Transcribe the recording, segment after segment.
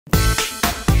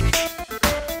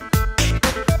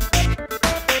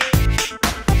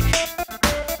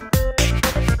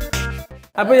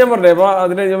അപ്പോൾ ഞാൻ പറഞ്ഞേ, അപ്പോൾ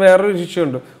അതിന് വേറൊരു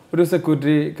ശിക്ഷയുണ്ട്. ഒരു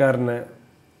സെക്യൂരിറ്റിക്കാരനെ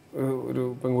ഒരു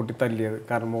പെൺകുട്ടി തല്ലിയത്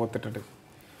കാരണം മുഖത്തിട്ടിട്ട്.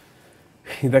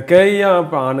 ഇതൊക്കെ ഈ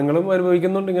ആണുങ്ങളും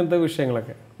അനുഭവിക്കുന്നുണ്ട് ഇങ്ങനത്തെ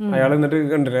വിഷയങ്ങളൊക്കെ. അയാൾ എന്നിട്ട്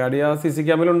കണ്ടില്ലേ അടി, ആ CC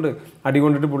ക്യാമിലുണ്ട്. അടി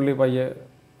കൊണ്ടിട്ട് പുള്ളി പയ്യെ,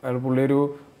 പുള്ളി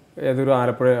ഏതൊരു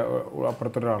ആലപ്പുഴ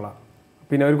അപ്പുറത്തൊരാളാണ്.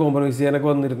 പിന്നെ അവർ കോംപ്രമൈസ് ചെയ്യാനൊക്കെ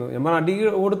വന്നിരുന്നു. ഞാൻ അടി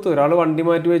കൊടുത്തു, ഒരാൾ വണ്ടി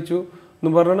മാറ്റി വെച്ചു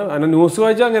എന്ന് പറഞ്ഞാൽ അതിനെ ന്യൂസ്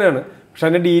വായിച്ചാൽ അങ്ങനെയാണ്. പക്ഷെ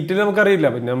അതിന്റെ ഡീറ്റെയിൽ നമുക്കറിയില്ല.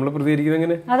 പിന്നെ നമ്മൾ പ്രതികരിക്കുന്നത്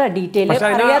എങ്ങനെ? പക്ഷെ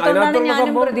അതിനകത്തുള്ള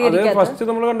സംഭവം അത് ഫസ്റ്റ്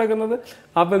നമ്മൾ കണ്ടേക്കുന്നത്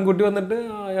ആ പെൺകുട്ടി വന്നിട്ട്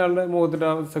അയാളുടെ മുഖത്തിട്ട്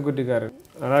ആ സെക്യൂരിറ്റിക്കാരൻ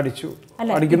അയാൾ അടിച്ചു.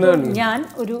 അടിക്കുന്നതാണ്. ഞാൻ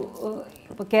ഒരു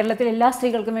കേരളത്തിൽ എല്ലാ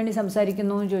സ്ത്രീകൾക്കും വേണ്ടി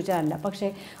സംസാരിക്കുന്നു എന്ന് ചോദിച്ചാൽ അല്ല, പക്ഷേ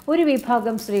ഒരു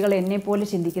വിഭാഗം സ്ത്രീകൾ എന്നെ പോലെ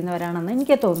ചിന്തിക്കുന്നവരാണെന്ന്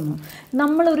എനിക്ക് തോന്നുന്നു.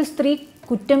 നമ്മളൊരു സ്ത്രീ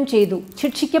കുറ്റം ചെയ്തു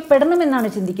ശിക്ഷിക്കപ്പെടണമെന്നാണ്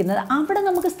ചിന്തിക്കുന്നത്. അവിടെ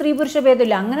നമുക്ക് സ്ത്രീ പുരുഷ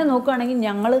ഭേദമില്ല. അങ്ങനെ നോക്കുകയാണെങ്കിൽ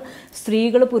ഞങ്ങൾ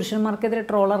സ്ത്രീകൾ പുരുഷന്മാർക്കെതിരെ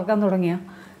ട്രോളിറക്കാൻ തുടങ്ങിയ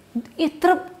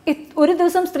ഒരു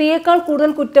ദിവസം സ്ത്രീയേക്കാൾ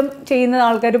കൂടുതൽ കുറ്റം ചെയ്യുന്ന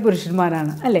ആൾക്കാർ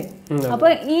പുരുഷന്മാരാണ് അല്ലേ?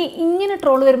 അപ്പോൾ ഇങ്ങനെ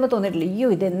ട്രോൾ വരുമ്പോൾ തോന്നിയിട്ടില്ല അയ്യോ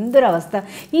ഇതെന്തൊരവസ്ഥ,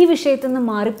 ഈ വിഷയത്തിൽ നിന്ന്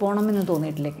മാറിപ്പോണമെന്ന്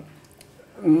തോന്നിയിട്ടില്ലേ?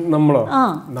 നമ്മളോ?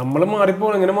 നമ്മൾ മാറിപ്പോ,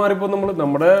 എങ്ങനെ മാറിപ്പോ?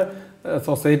 നമ്മുടെ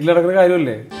സൊസൈറ്റിയിൽ നടക്കുന്ന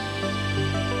കാര്യമല്ലേ.